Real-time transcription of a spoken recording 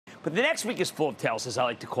But the next week is full of tales, as I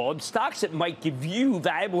like to call them, stocks that might give you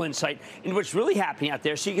valuable insight into what's really happening out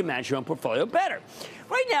there so you can manage your own portfolio better.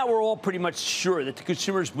 Right now, we're all pretty much sure that the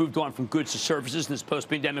consumers moved on from goods to services in this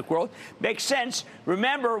post-pandemic world. Makes sense.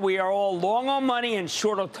 Remember, we are all long on money and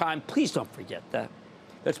short on time. Please don't forget that.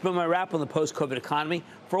 That's been my wrap on the post-COVID economy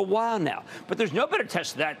for a while now. But there's no better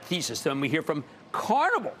test of that thesis than we hear from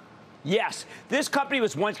Carnival. Yes, this company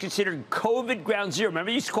was once considered COVID ground zero. Remember,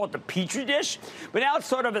 you used to call it the Petri dish? But now it's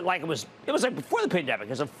thought of it like it was like before the pandemic,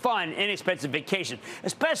 as a fun, inexpensive vacation,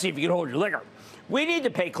 especially if you can hold your liquor. We need to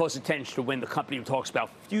pay close attention to when the company talks about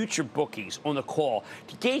future bookings on the call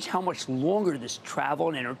to gauge how much longer this travel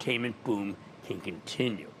and entertainment boom can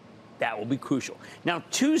continue. That will be crucial. Now,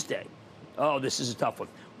 Tuesday, oh, this is a tough one.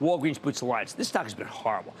 Walgreens Boots Alliance. This stock has been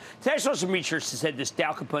horrible. Today I saw some research that said this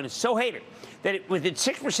Dow component is so hated that with its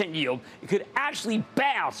 6% yield, it could actually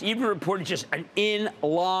bounce, even reported just an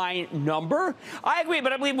in-line number. I agree,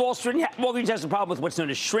 but I believe Walgreens has a problem with what's known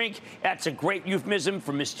as shrink. That's a great euphemism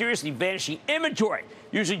for mysteriously vanishing inventory,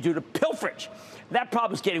 usually due to pilferage. That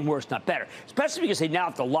problem is getting worse, not better, especially because they now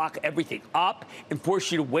have to lock everything up and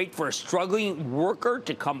force you to wait for a struggling worker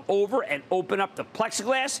to come over and open up the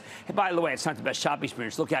plexiglass. And by the way, it's not the best shopping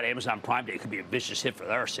experience. Look out, Amazon Prime Day could be a vicious hit for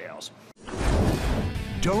their sales.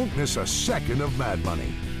 Don't miss a second of Mad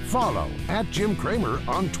Money. Follow @Jim Cramer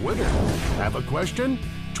on Twitter. Have a question?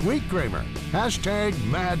 Tweet Cramer.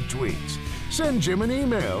 #MadTweets. Send Jim an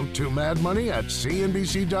email to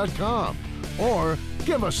madmoney@cnbc.com or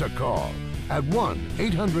give us a call at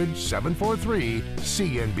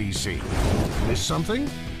 1-800-743-CNBC. Miss something?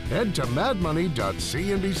 Head to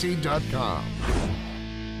madmoney.cnbc.com.